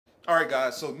All right,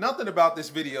 guys, so nothing about this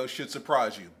video should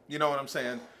surprise you. You know what I'm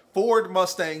saying? Ford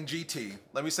Mustang GT.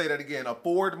 Let me say that again. A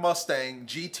Ford Mustang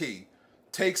GT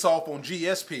takes off on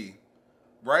GSP,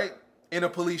 right, in a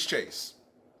police chase.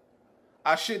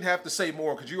 I shouldn't have to say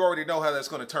more because you already know how that's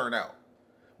going to turn out.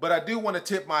 But I do want to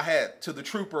tip my hat to the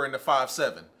trooper in the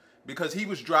 5.7 because he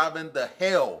was driving the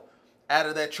hell out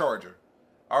of that Charger.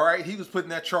 All right, he was putting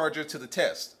that Charger to the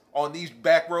test. On these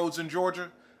back roads in Georgia,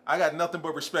 I got nothing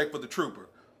but respect for the trooper.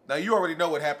 Now, you already know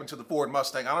what happened to the Ford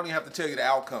Mustang. I don't even have to tell you the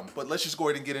outcome, but let's just go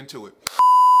ahead and get into it.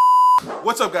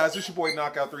 What's up, guys? This your boy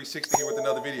Knockout360 here with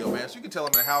another video, man. So you can tell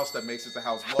I'm in a house that makes it a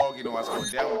house vlog. You know I was going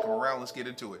down and come around. Let's get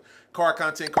into it. Car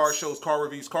content, car shows, car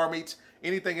reviews, car meets.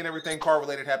 Anything and everything car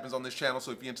related happens on this channel.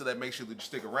 So if you're into that, make sure that you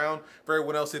stick around. For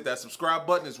everyone else, hit that subscribe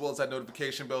button as well as that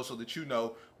notification bell so that you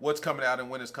know what's coming out and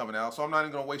when it's coming out. So I'm not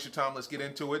even going to waste your time. Let's get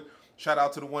into it. Shout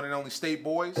out to the one and only State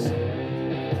Boys.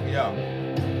 Yeah.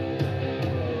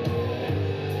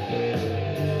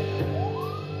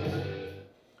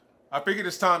 I figured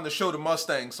it's time to show the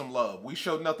Mustang some love. We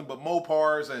showed nothing but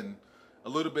Mopars and a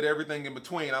little bit of everything in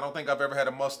between. I don't think I've ever had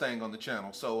a Mustang on the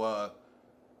channel. So,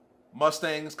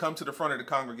 Mustangs, come to the front of the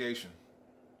congregation.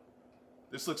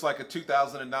 This looks like a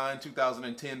 2009,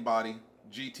 2010 body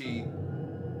GT.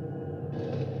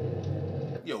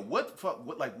 Yo,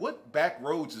 what back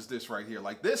roads is this right here?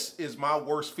 Like, this is my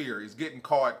worst fear, is getting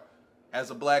caught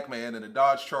as a black man in a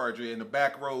Dodge Charger in the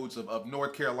back roads of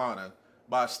North Carolina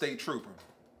by a state trooper.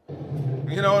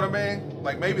 You know what I mean?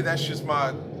 Like, maybe that's just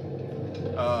my, you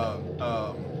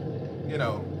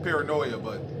know, paranoia,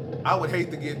 but I would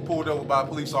hate to get pulled over by a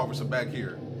police officer back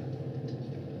here.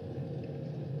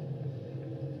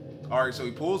 All right, so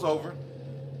he pulls over.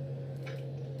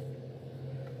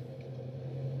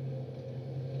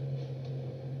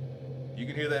 You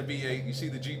can hear that V8. You see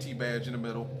the GT badge in the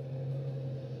middle.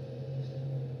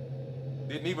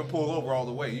 Didn't even pull over all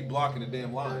the way. He blocking the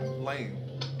damn lane.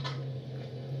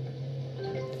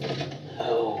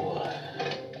 Oh.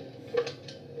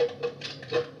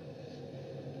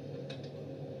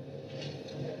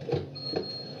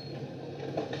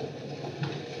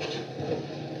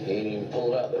 He ain't even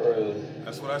pulled out the road.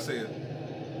 That's what I said.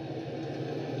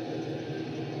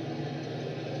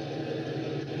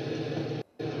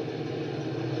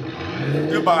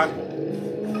 Goodbye.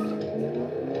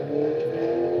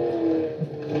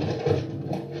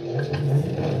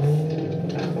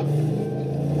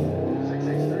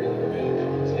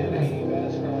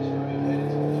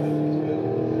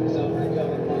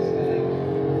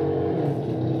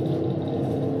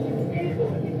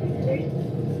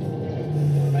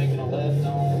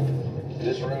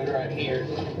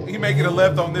 He making a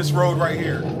left on this road right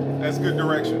here. That's good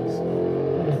directions.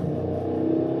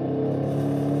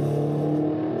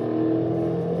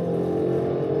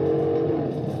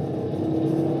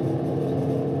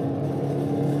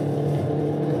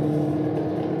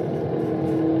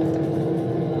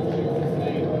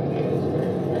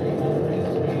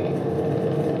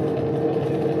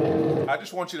 I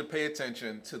just want you to pay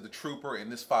attention to the trooper in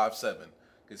this 5.7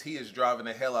 because he is driving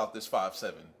the hell out this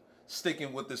 5.7,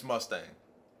 sticking with this Mustang.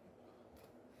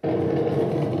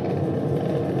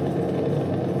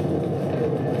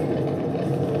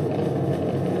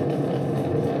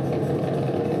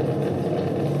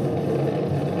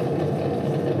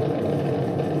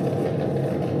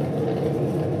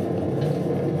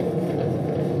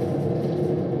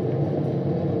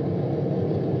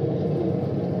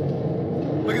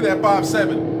 Look at that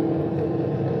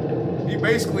 5.7. He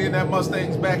basically in that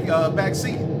Mustang's back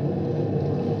seat.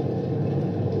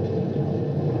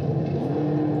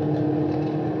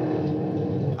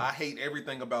 I hate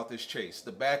everything about this chase.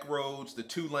 The back roads, the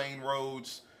 2-lane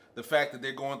roads, the fact that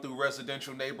they're going through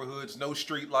residential neighborhoods, no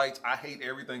street lights. I hate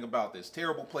everything about this.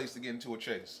 Terrible place to get into a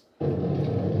chase. Ran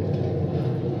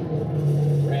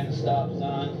the stop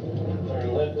sign,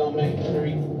 turned left on Main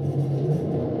Street.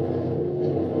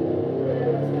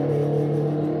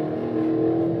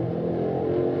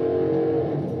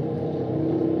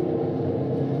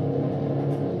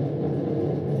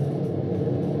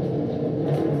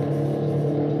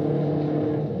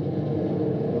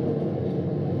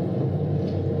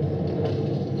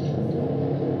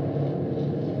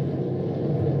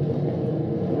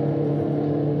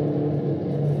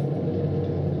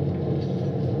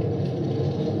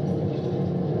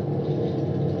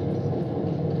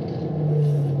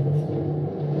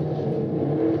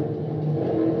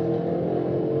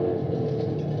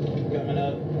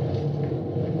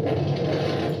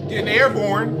 Getting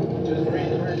airborne.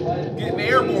 Getting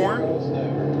airborne.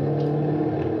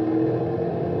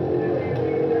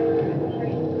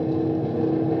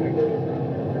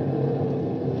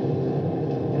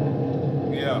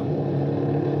 Yeah.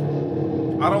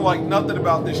 I don't like nothing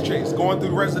about this chase. Going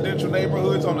through residential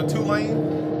neighborhoods on a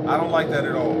 2-lane, I don't like that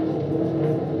at all.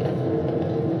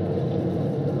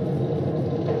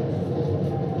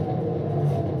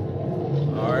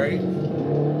 All right.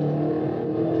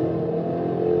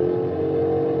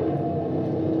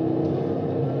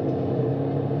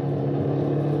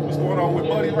 What's going on with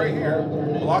Buddy right here?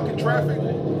 Blocking traffic?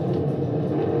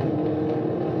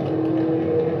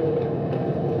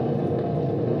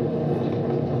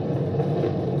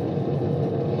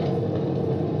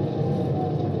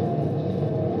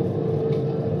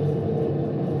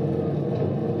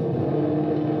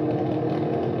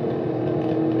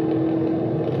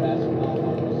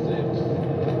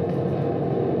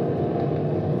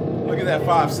 Look at that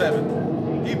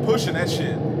 5.7. He pushing that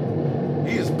shit.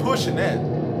 He is pushing that.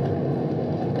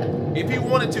 If he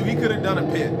wanted to, he could have done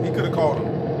a pit. He could have caught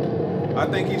him. I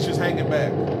think he's just hanging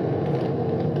back.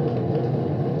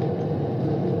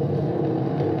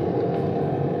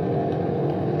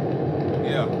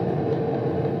 Yeah.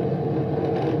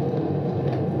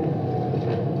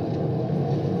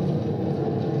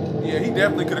 Yeah, he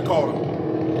definitely could have caught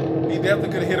him. He definitely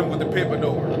could have hit him with the pit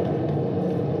maneuver.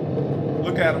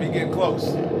 Look at him, he getting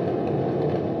close.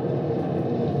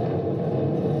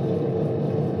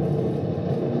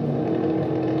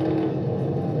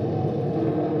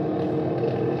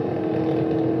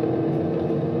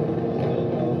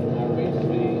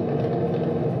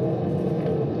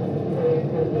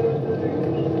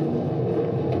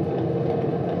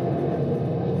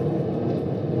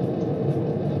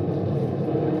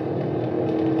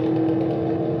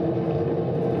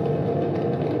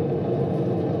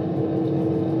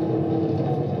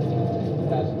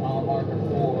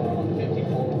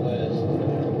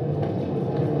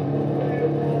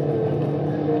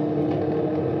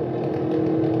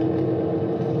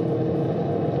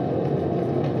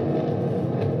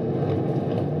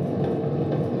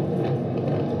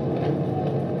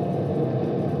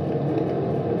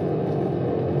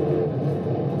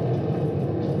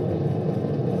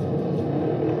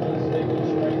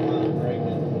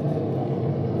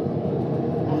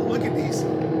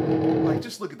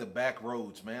 Look at the back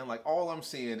roads, man. Like, all I'm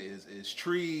seeing is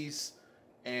trees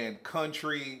and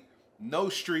country, no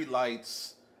street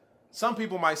lights. Some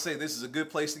people might say this is a good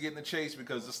place to get in the chase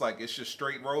because it's like it's just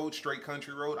straight road, straight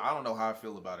country road. I don't know how I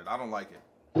feel about it. I don't like it.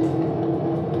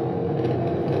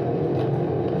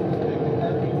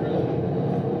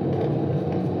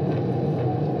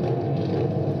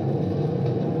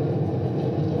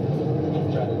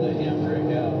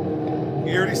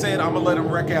 He already said I'm gonna let him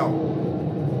wreck out.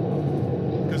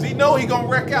 Because he know he gonna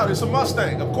wreck out. It's a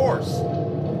Mustang, of course.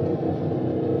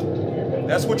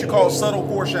 That's what you call subtle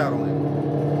foreshadowing.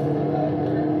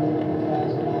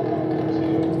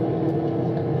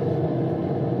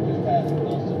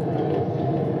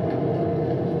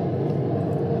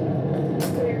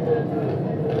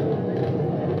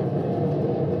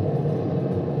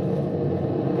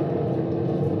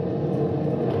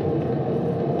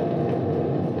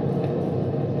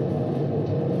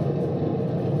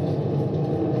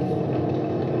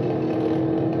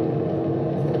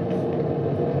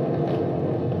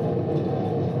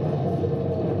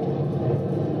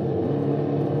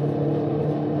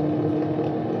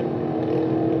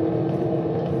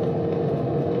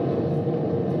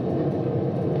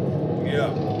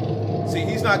 See,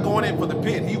 he's not going in for the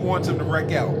pit. He wants him to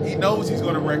wreck out. He knows he's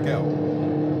going to wreck out.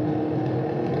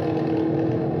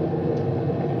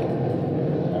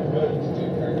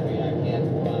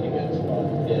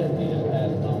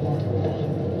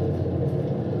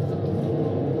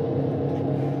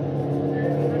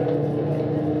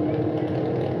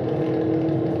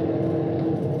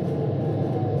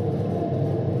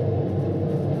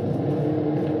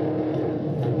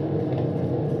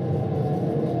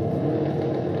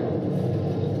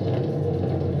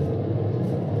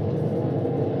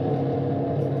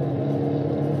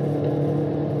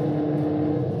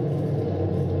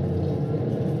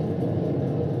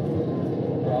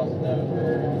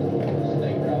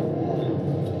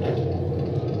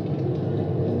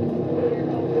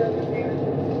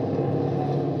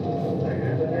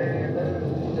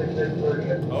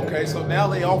 Okay, so now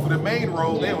they off of the main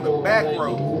road, they on the back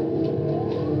road.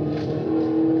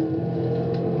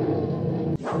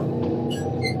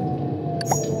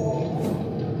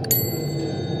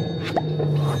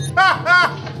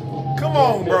 Come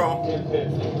on, bro.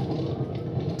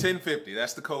 1050,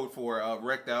 that's the code for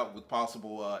wrecked out with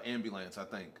possible ambulance, I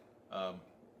think.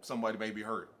 Somebody may be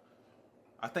hurt.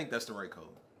 I think that's the right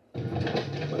code.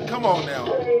 But come on now,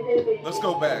 let's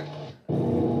go back.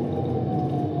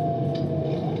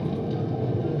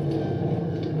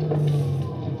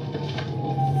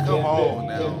 on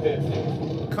now.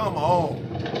 1050. Come on.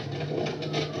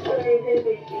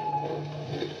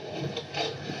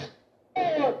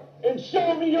 And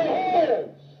show me your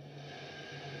hands.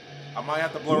 I might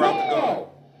have to blur out the gun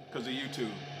because of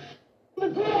YouTube. The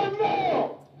ground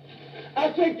now.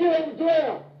 I'll take you on the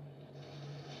ground.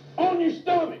 On your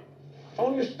stomach.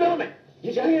 On your stomach.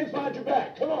 Get your hands behind your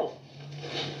back. Come on.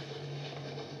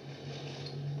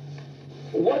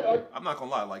 I'm not gonna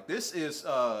lie, like this is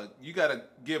you gotta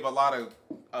give a lot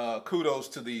of kudos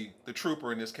to the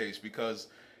trooper in this case, because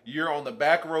you're on the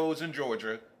back roads in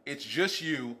Georgia, it's just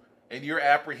you, and you're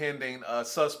apprehending a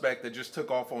suspect that just took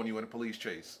off on you in a police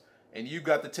chase. And you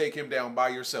got to take him down by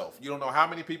yourself. You don't know how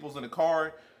many people's in the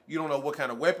car, you don't know what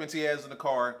kind of weapons he has in the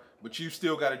car, but you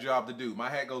still got a job to do. My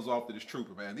hat goes off to this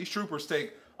trooper, man. These troopers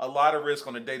take a lot of risk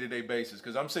on a day-to-day basis,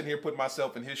 because I'm sitting here putting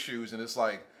myself in his shoes, and it's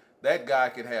like, that guy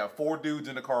could have 4 dudes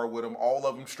in the car with him, all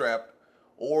of them strapped,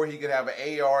 or he could have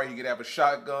an AR, he could have a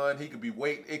shotgun, he could be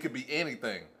it could be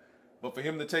anything. But for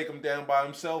him to take him down by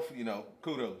himself, you know,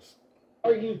 kudos.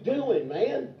 What are you doing,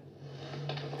 man?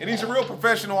 And he's a real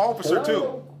professional officer,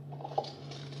 too.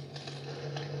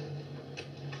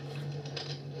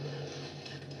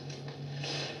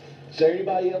 Is there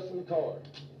anybody else in the car?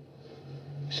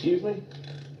 Excuse me?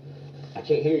 I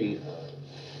can't hear you.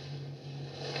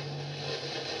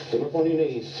 Come up on your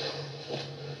knees.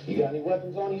 You got any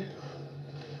weapons on you?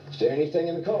 Is there anything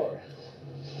in the car?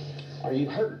 Are you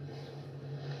hurt?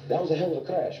 That was a hell of a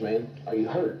crash, man. Are you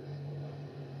hurt?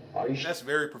 Are you? That's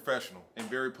very professional and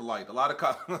very polite. A lot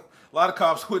of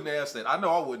cops wouldn't ask that. I know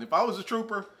I wouldn't. If I was a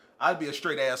trooper, I'd be a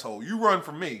straight asshole. You run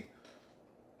from me,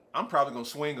 I'm probably gonna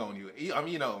swing on you. I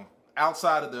mean, you know,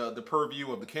 outside of the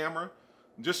purview of the camera,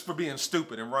 just for being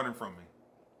stupid and running from me.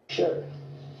 Sure.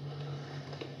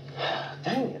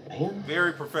 Dang it, man.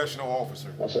 Very professional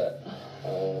officer. What's that?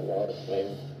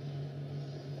 Maybe.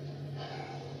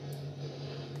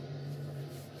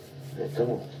 Hey,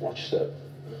 come on, watch your step.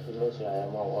 Listen, I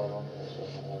have my water on this.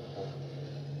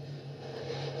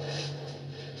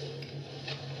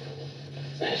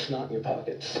 It's not in your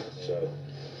pockets, so.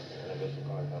 I guess the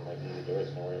car might be the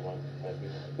direction where it might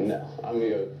be. No, I'm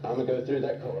gonna go through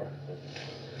that car,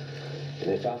 and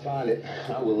if I find it,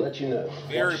 I will let you know.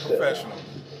 Very professional.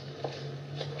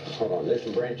 Hold on, there's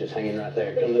some branches hanging right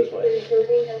there. Come this way.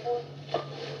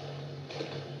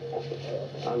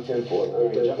 I'm 10-4.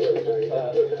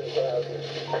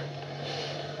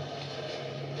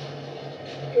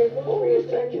 What were you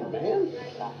thinking, man?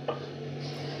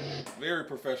 Very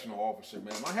professional officer,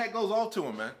 man. My hat goes off to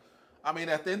him, man. I mean,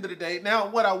 at the end of the day, now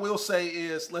what I will say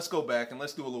is, let's go back and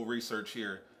let's do a little research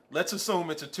here. Let's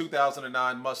assume it's a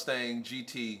 2009 Mustang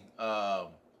GT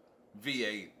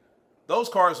V8. Those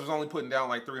cars was only putting down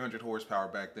like 300 horsepower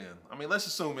back then. I mean, let's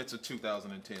assume it's a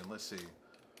 2010. Let's see.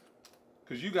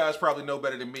 Because you guys probably know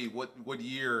better than me what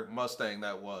year Mustang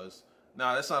that was.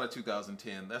 Nah, that's not a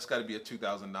 2010. That's got to be a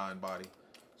 2009 body.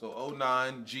 So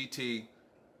 09 GT.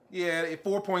 Yeah, a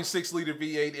 4.6 liter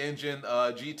V8 engine.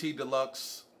 GT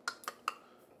Deluxe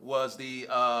was the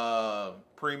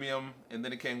premium, and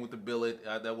then it came with the billet.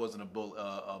 That wasn't a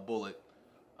bullet.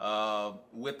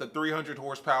 With the 300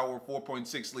 horsepower,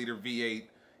 4.6 liter V8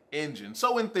 engine.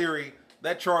 So in theory,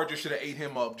 that Charger should have ate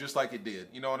him up just like it did.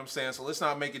 You know what I'm saying? So let's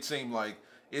not make it seem like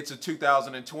it's a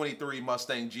 2023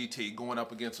 Mustang GT going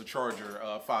up against a Charger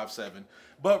 5.7.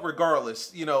 But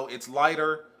regardless, you know, it's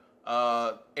lighter,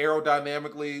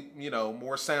 aerodynamically, you know,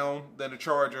 more sound than a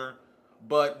Charger.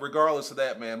 But regardless of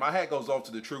that, man, my hat goes off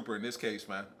to the trooper in this case,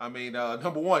 man. I mean,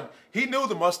 number one, he knew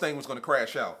the Mustang was going to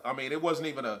crash out. I mean, it wasn't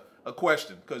even a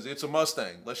question, because it's a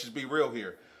Mustang. Let's just be real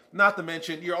here. Not to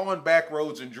mention, you're on back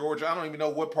roads in Georgia. I don't even know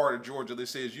what part of Georgia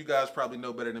this is. You guys probably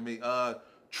know better than me.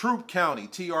 Troup County,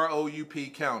 T-R-O-U-P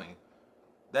County.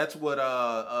 That's what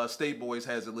State Boys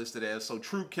has it listed as. So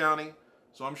Troup County.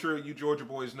 So I'm sure you Georgia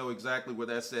boys know exactly where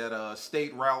that's at.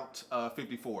 State Route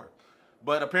 54.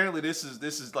 But apparently this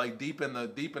is like deep in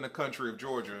the country of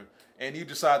Georgia, and you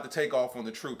decide to take off on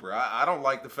the trooper. I don't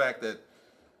like the fact that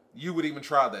you would even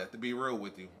try that, to be real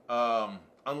with you.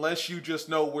 Unless you just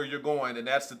know where you're going, and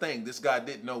that's the thing. This guy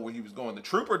didn't know where he was going. The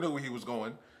trooper knew where he was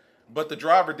going, but the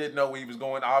driver didn't know where he was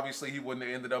going. Obviously, he wouldn't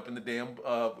have ended up in the damn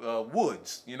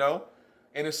woods, you know?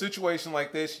 In a situation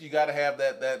like this, you got to have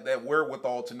that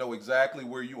wherewithal to know exactly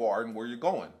where you are and where you're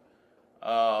going.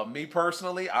 Me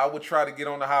personally, I would try to get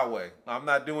on the highway. I'm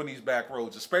not doing these back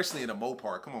roads, especially in a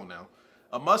Mopar. Come on now.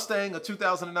 A Mustang, a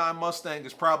 2009 Mustang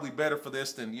is probably better for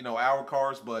this than, you know, our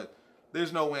cars, but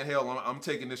there's no way in hell I'm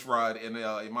taking this ride in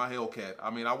my Hellcat. I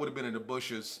mean, I would have been in the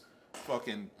bushes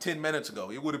fucking 10 minutes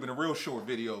ago. It would have been a real short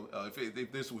video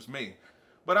if this was me.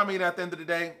 But I mean, at the end of the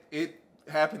day,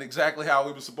 happened exactly how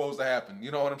it was supposed to happen.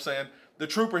 You know what I'm saying? The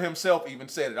trooper himself even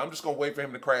said it. I'm just going to wait for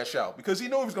him to crash out because he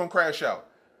knew he was going to crash out.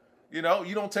 You know,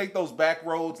 you don't take those back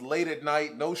roads late at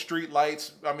night, no street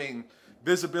lights. I mean,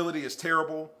 visibility is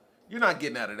terrible. You're not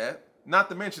getting out of that. Not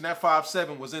to mention that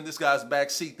 5.7 was in this guy's back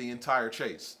seat the entire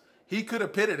chase. He could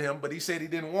have pitted him, but he said he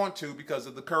didn't want to because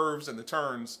of the curves and the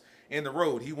turns in the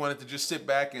road. He wanted to just sit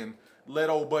back and let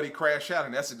old buddy crash out,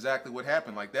 and that's exactly what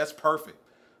happened. Like, that's perfect.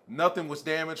 Nothing was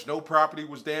damaged. No property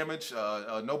was damaged.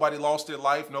 Nobody lost their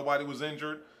life. Nobody was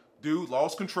injured. Dude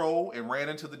lost control and ran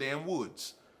into the damn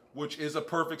woods, which is a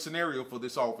perfect scenario for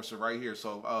this officer right here.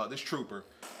 So this trooper.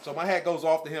 So my hat goes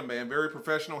off to him, man. Very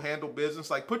professional, handled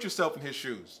business. Like, put yourself in his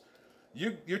shoes.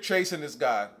 You're chasing this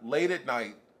guy late at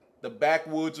night, the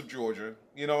backwoods of Georgia.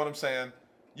 You know what I'm saying?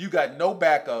 You got no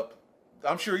backup.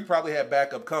 I'm sure he probably had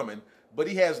backup coming, but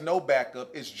he has no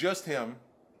backup. It's just him.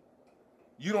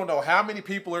 You don't know how many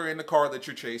people are in the car that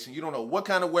you're chasing. You don't know what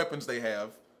kind of weapons they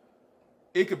have.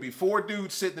 It could be 4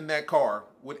 dudes sitting in that car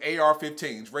with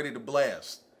AR-15s ready to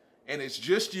blast. And it's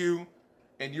just you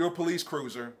and your police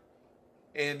cruiser,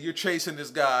 and you're chasing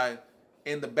this guy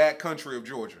in the back country of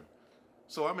Georgia.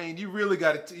 So I mean, you really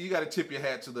got to tip your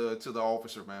hat to the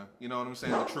officer, man. You know what I'm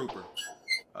saying? The trooper.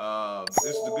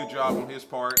 This is a good job on his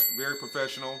part. Very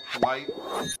professional, polite.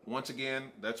 Once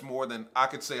again, that's more than I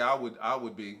could say I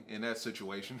would be in that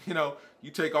situation. You know,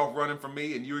 you take off running from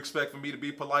me and you expect for me to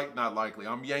be polite? Not likely.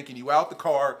 I'm yanking you out the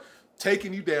car,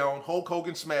 taking you down, Hulk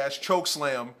Hogan smash, choke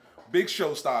slam, Big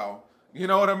Show style. You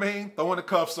know what I mean? Throwing the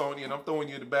cuffs on you, and I'm throwing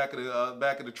you in the back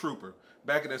of the trooper,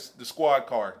 back of the squad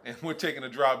car, and we're taking a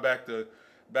drive back to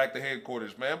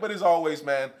headquarters, man. But as always,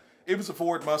 man, it was a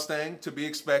Ford Mustang, to be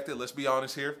expected. Let's be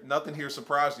honest here. Nothing here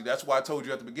surprised you. That's why I told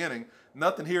you at the beginning,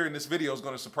 nothing here in this video is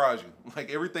going to surprise you.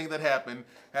 Like, everything that happened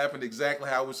exactly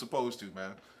how it was supposed to,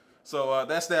 man. So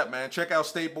that's that, man. Check out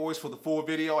State Boys for the full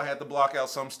video. I had to block out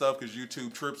some stuff because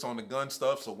YouTube trips on the gun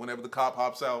stuff. So whenever the cop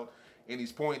hops out and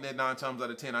he's pointing it 9 times out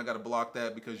of 10, I got to block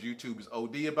that because YouTube is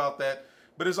OD about that.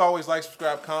 But as always, like,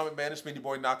 subscribe, comment, man. It's been your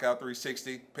boy Knockout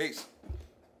 360. Peace.